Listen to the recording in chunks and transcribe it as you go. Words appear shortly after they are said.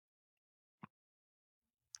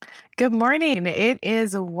Good morning. It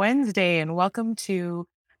is Wednesday, and welcome to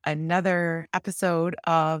another episode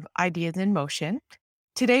of Ideas in Motion.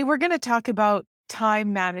 Today, we're going to talk about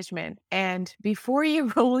time management. And before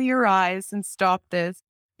you roll your eyes and stop this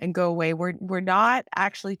and go away, we're not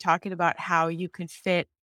actually talking about how you can fit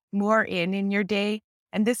more in your day.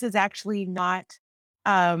 And this is actually not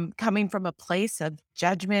coming from a place of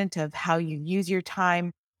judgment of how you use your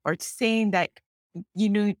time or saying that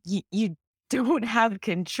you don't have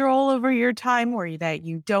control over your time or that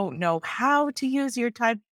you don't know how to use your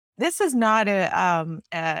time. This is not a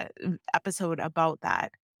episode about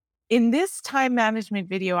that. In this time management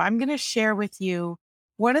video, I'm going to share with you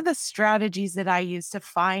one of the strategies that I use to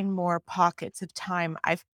find more pockets of time.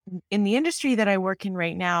 I've in the industry that I work in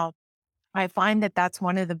right now, I find that that's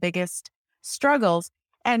one of the biggest struggles.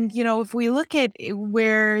 And, if we look at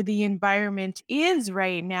where the environment is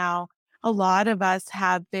right now, a lot of us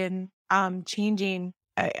have been changing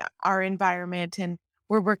our environment and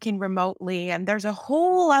we're working remotely. And there's a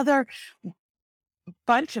whole other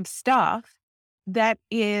bunch of stuff that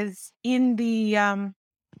is in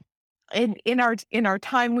our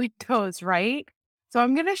time windows, right? So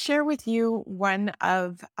I'm going to share with you one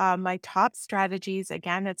of my top strategies.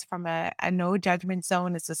 Again, it's from a no judgment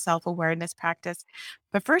zone. It's a self-awareness practice.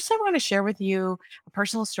 But first, I want to share with you a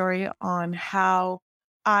personal story on how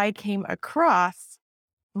I came across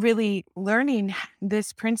really learning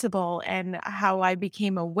this principle and how I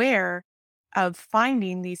became aware of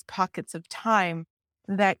finding these pockets of time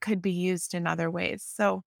that could be used in other ways.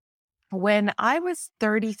 So when I was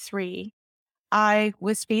 33, I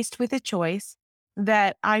was faced with a choice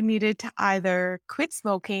that I needed to either quit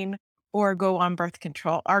smoking or go on birth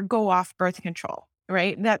control or go off birth control,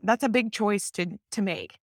 right? That's a big choice to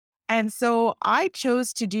make. And so I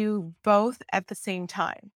chose to do both at the same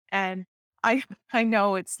time. And I I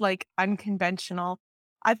know it's like unconventional.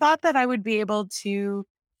 I thought that I would be able to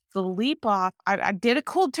sleep off. I did a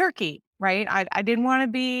cold turkey, right? I didn't want to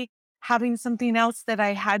be having something else that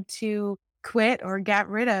I had to quit or get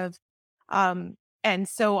rid of. And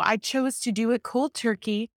so I chose to do it cold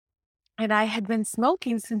turkey. And I had been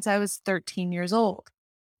smoking since I was 13 years old.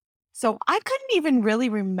 So I couldn't even really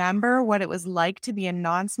remember what it was like to be a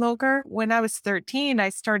non-smoker. When I was 13, I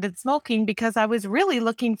started smoking because I was really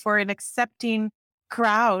looking for an accepting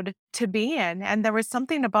crowd to be in. And there was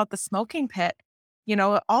something about the smoking pit.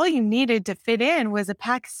 All you needed to fit in was a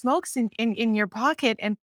pack of smokes in your pocket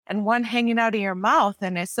and one hanging out of your mouth.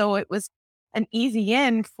 So it was an easy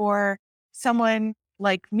in for someone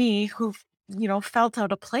like me who, felt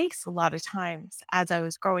out of place a lot of times as I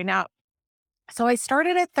was growing up. So I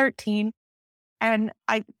started at 13 and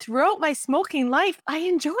I throughout my smoking life, I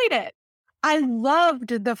enjoyed it. I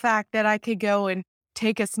loved the fact that I could go and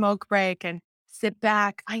take a smoke break and sit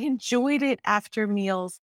back. I enjoyed it after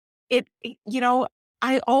meals.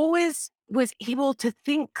 I always was able to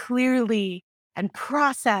think clearly and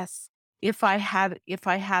process if I had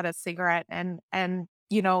a cigarette and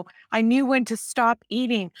I knew when to stop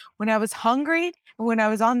eating. When I was hungry and when I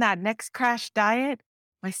was on that next crash diet,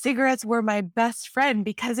 my cigarettes were my best friend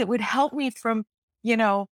because it would help me from you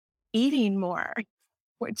know, eating more,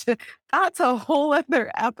 which that's a whole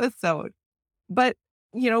other episode. But,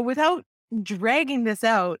 without dragging this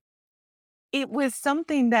out, it was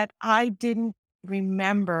something that I didn't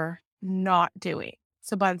remember not doing.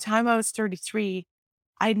 So by the time I was 33,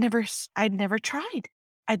 I'd never tried.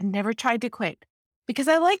 I'd never tried to quit because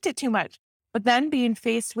I liked it too much. But then being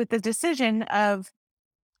faced with the decision of,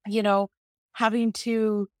 you know, having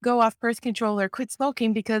to go off birth control or quit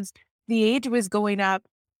smoking because the age was going up,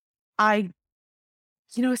 I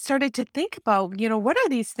started to think about, what are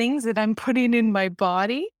these things that I'm putting in my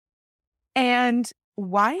body? And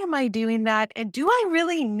why am I doing that? And do I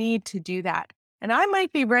really need to do that? And I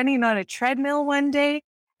might be running on a treadmill one day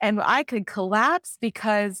and I could collapse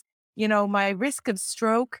because, my risk of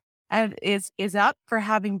stroke is up for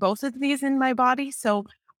having both of these in my body. So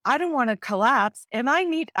I don't want to collapse and I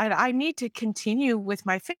need to continue with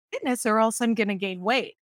my fitness or else I'm going to gain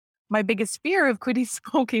weight. My biggest fear of quitting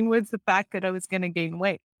smoking was the fact that I was going to gain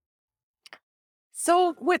weight.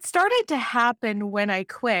 So what started to happen when I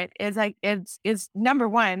quit is number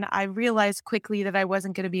one, I realized quickly that I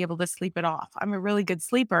wasn't going to be able to sleep it off. I'm a really good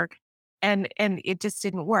sleeper and it just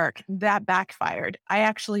didn't work. That backfired. I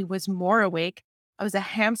actually was more awake. I was a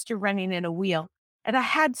hamster running in a wheel and I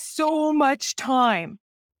had so much time.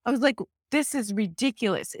 I was like, this is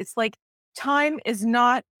ridiculous. It's like time is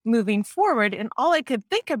not moving forward. And all I could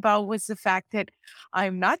think about was the fact that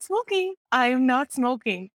I'm not smoking. I'm not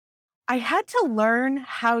smoking. I had to learn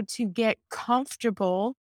how to get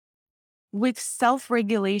comfortable with self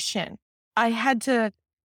regulation. I had to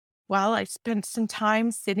Well, I spent some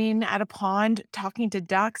time sitting at a pond talking to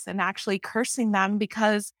ducks and actually cursing them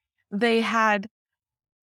because they had,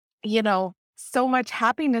 so much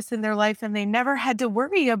happiness in their life and they never had to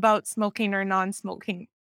worry about smoking or non-smoking.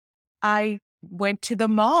 I went to the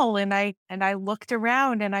mall and I looked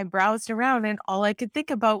around and I browsed around and all I could think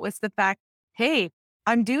about was the fact, hey,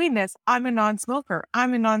 I'm doing this. I'm a non-smoker.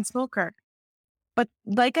 I'm a non-smoker. But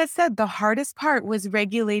like I said, the hardest part was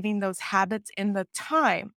regulating those habits in the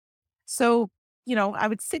time. So, I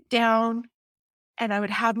would sit down and I would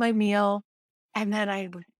have my meal and then I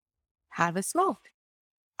would have a smoke.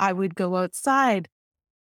 I would go outside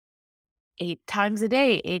 8 times a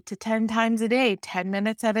day, 8 to 10 times a day, 10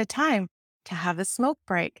 minutes at a time to have a smoke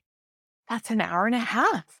break. That's an hour and a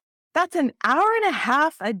half. That's an hour and a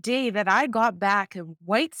half a day that I got back in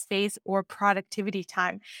white space or productivity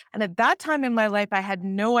time. And at that time in my life, I had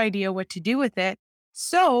no idea what to do with it.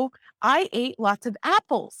 So I ate lots of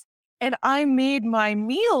apples and I made my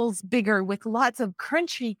meals bigger with lots of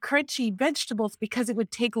crunchy, crunchy vegetables because it would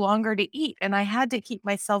take longer to eat. And I had to keep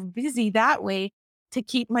myself busy that way to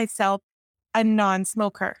keep myself a non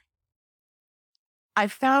smoker. I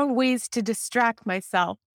found ways to distract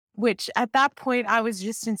myself, which at that point I was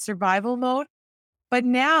just in survival mode. But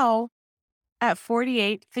now at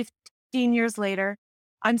 48, 15 years later,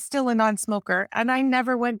 I'm still a non-smoker and I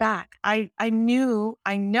never went back. I know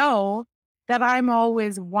that I'm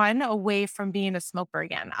always one away from being a smoker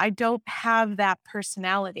again. I don't have that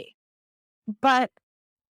personality, but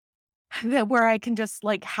that where I can just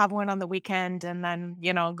like have one on the weekend and then,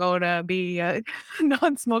 go to be a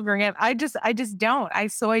non-smoker again. I just don't. I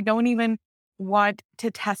don't even want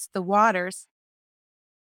to test the waters.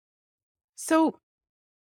 So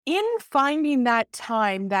in finding that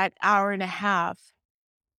time, that hour and a half,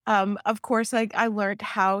 of course, I learned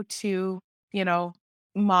how to, you know,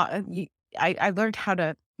 mo- uh, y- I learned how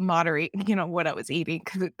to moderate, what I was eating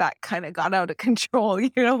because that kind of got out of control.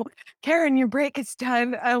 Karen, your break is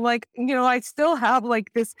done. I'm like, I still have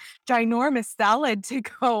like this ginormous salad to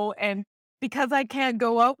go. And because I can't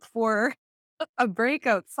go out for a break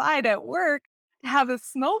outside at work to have a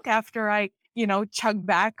smoke after I, chug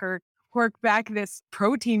back or work back this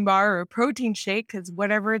protein bar or protein shake, because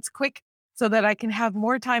whatever it's quick so that I can have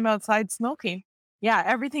more time outside smoking. Yeah,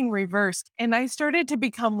 everything reversed. And I started to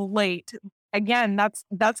become late. Again,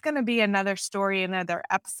 that's going to be another story, another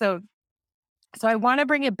episode. So I want to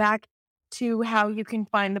bring it back to how you can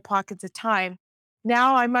find the pockets of time.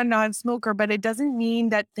 Now I'm a non-smoker, but it doesn't mean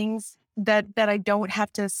that things that I don't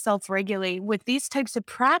have to self-regulate. With these types of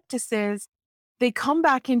practices, they come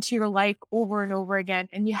back into your life over and over again,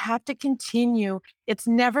 and you have to continue. It's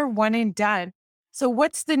never one and done. So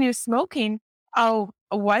what's the new smoking? Oh,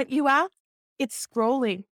 what you ask? It's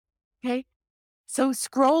scrolling. Okay. So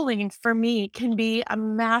scrolling for me can be a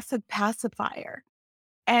massive pacifier.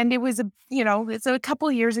 And it was it's a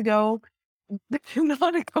couple years ago,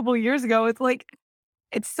 not a couple years ago. It's like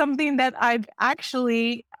it's something that I've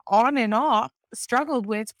actually on and off struggled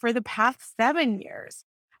with for the past 7 years.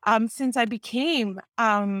 Since I became,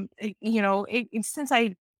 since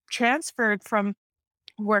I transferred from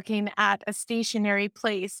working at a stationary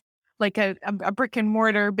place, like a brick and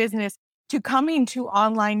mortar business, to coming to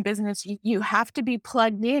online business, you have to be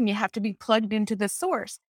plugged in, you have to be plugged into the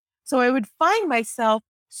source. So I would find myself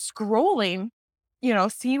scrolling,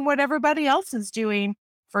 seeing what everybody else is doing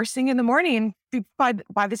first thing in the morning. By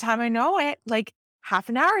the time I know it, like half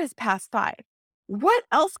an hour has passed by. What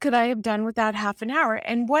else could I have done with that half an hour?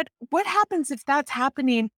 And what happens if that's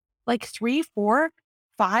happening like 3, 4,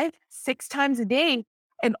 5, 6 times a day?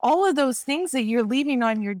 And all of those things that you're leaving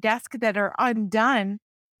on your desk that are undone,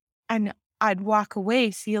 and I'd walk away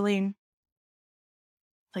feeling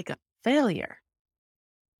like a failure.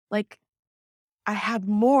 Like I have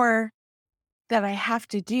more that I have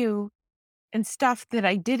to do and stuff that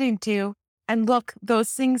I didn't do. And look,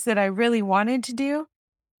 those things that I really wanted to do,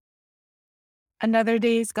 another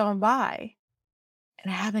day's gone by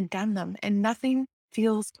and I haven't done them. And nothing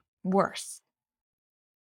feels worse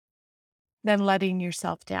than letting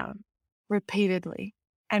yourself down repeatedly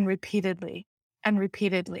and repeatedly and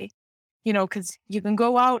repeatedly. Because you can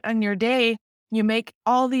go out on your day, you make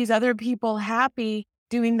all these other people happy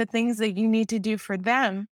doing the things that you need to do for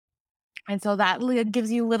them. And so that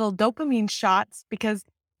gives you little dopamine shots because,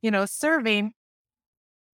 serving.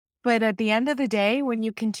 But at the end of the day, when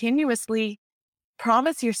you continuously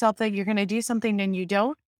promise yourself that you're going to do something and you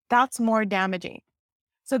don't, that's more damaging.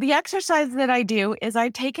 So the exercise that I do is I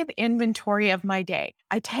take an inventory of my day.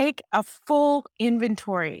 I take a full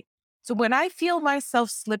inventory. So when I feel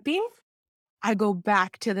myself slipping, I go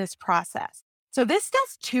back to this process. So this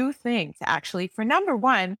does two things actually. For number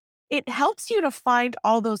one, it helps you to find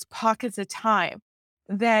all those pockets of time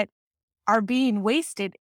that are being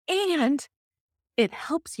wasted, and it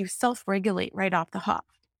helps you self-regulate right off the hop.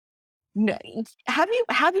 No,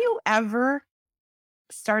 have you ever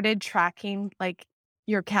started tracking, like,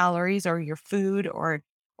 your calories or your food or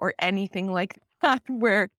anything like that,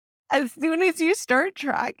 where as soon as you start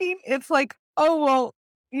tracking, it's like, "Oh, well,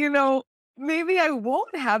 you know, maybe I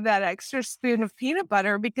won't have that extra spoon of peanut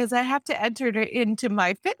butter because I have to enter it into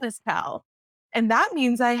my Fitness Pal, and that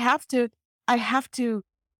means I have to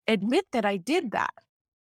admit that I did that."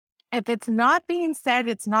 If it's not being said,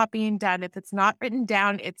 it's not being done. If it's not written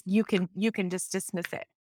down, it's you can just dismiss it.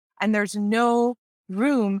 And there's no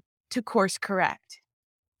room to course correct.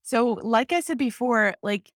 So, like I said before,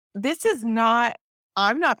 like, this is not,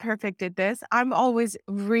 I'm not perfect at this. I'm always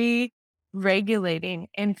re-regulating.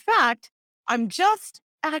 In fact, I'm just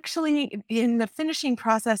actually in the finishing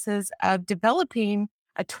processes of developing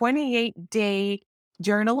a 28-day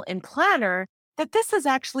journal and planner, that this is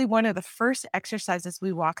actually one of the first exercises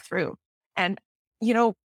we walk through. And, you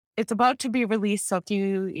know, it's about to be released. So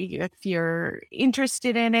if you're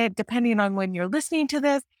interested in it, depending on when you're listening to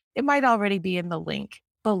this, it might already be in the link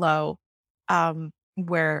below,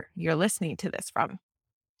 where you're listening to this from.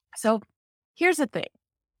 So here's the thing.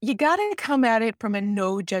 You got to come at it from a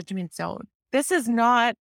no judgment zone. This is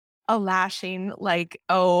not a lashing like,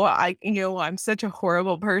 "Oh, I'm such a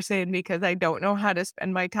horrible person because I don't know how to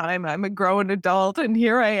spend my time. I'm a grown adult and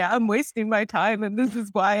here I am wasting my time and this is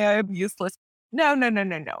why I'm useless." No, no, no,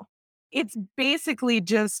 no, no. It's basically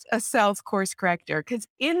just a self course corrector, because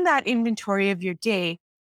in that inventory of your day,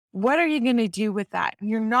 what are you gonna do with that?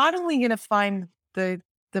 You're not only gonna find the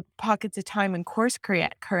pockets of time and course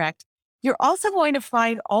correct, you're also going to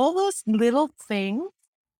find all those little things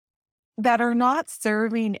that are not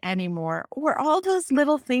serving anymore, or all those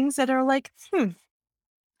little things that are like,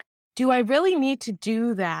 do I really need to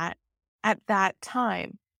do that at that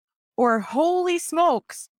time? Or holy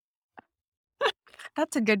smokes,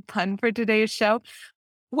 that's a good pun for today's show.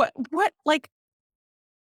 Like,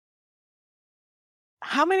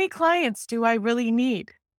 how many clients do I really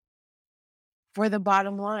need for the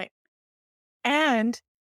bottom line? And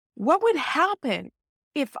what would happen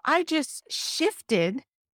if I just shifted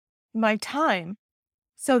my time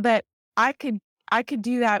so that I could I could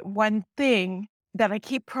do that one thing that I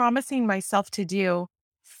keep promising myself to do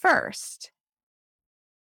first?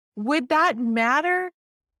 Would that matter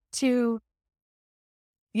to,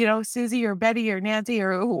 Susie or Betty or Nancy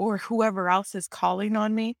or whoever else is calling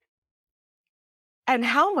on me? And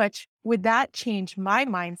how much would that change my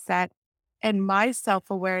mindset and my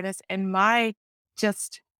self-awareness and my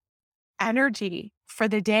just energy for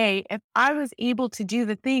the day if I was able to do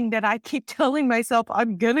the thing that I keep telling myself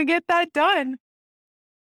I'm gonna get that done?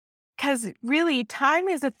 Because really, time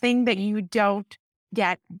is a thing that you don't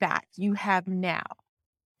get back. You have now,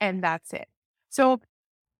 and that's it. So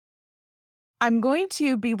I'm going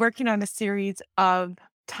to be working on a series of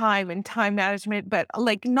time and time management, but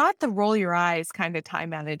like not the roll your eyes kind of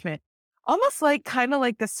time management. Almost like kind of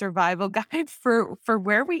like the survival guide for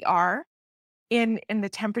where we are in the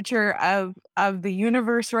temperature of the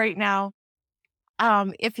universe right now.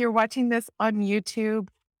 If you're watching this on YouTube,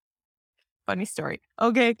 funny story.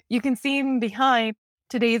 Okay, you can see him behind.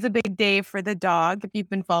 Today is a big day for the dog. If you've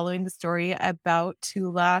been following the story about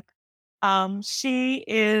Tula, she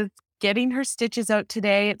is getting her stitches out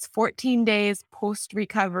today. It's 14 days post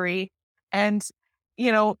recovery. And,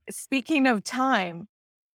 speaking of time,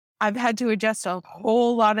 I've had to adjust a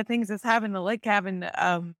whole lot of things. It's having a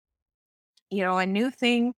new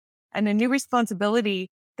thing and a new responsibility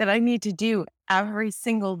that I need to do every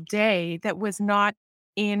single day that was not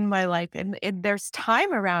in my life. And there's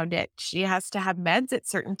time around it. She has to have meds at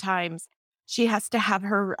certain times. She has to have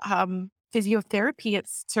her physiotherapy at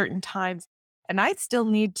certain times. And I still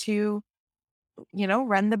need to,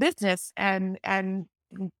 run the business and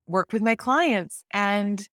work with my clients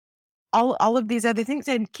and all of these other things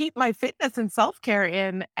and keep my fitness and self-care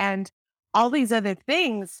in, and all these other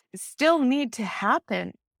things still need to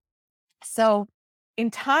happen. So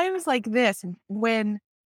in times like this, when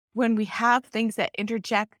we have things that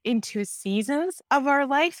interject into seasons of our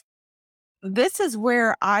life, this is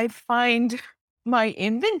where I find my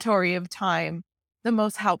inventory of time the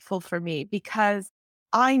most helpful for me, because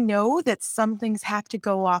I know that some things have to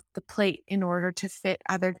go off the plate in order to fit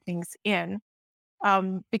other things in,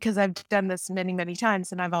 because I've done this many, many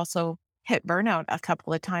times, and I've also hit burnout a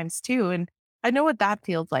couple of times too. And I know what that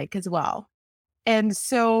feels like as well. And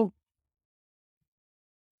so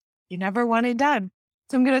you never want it done.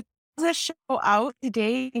 So I'm going to close this show out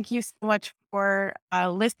today. Thank you so much for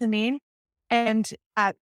listening. And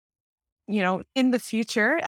in the future,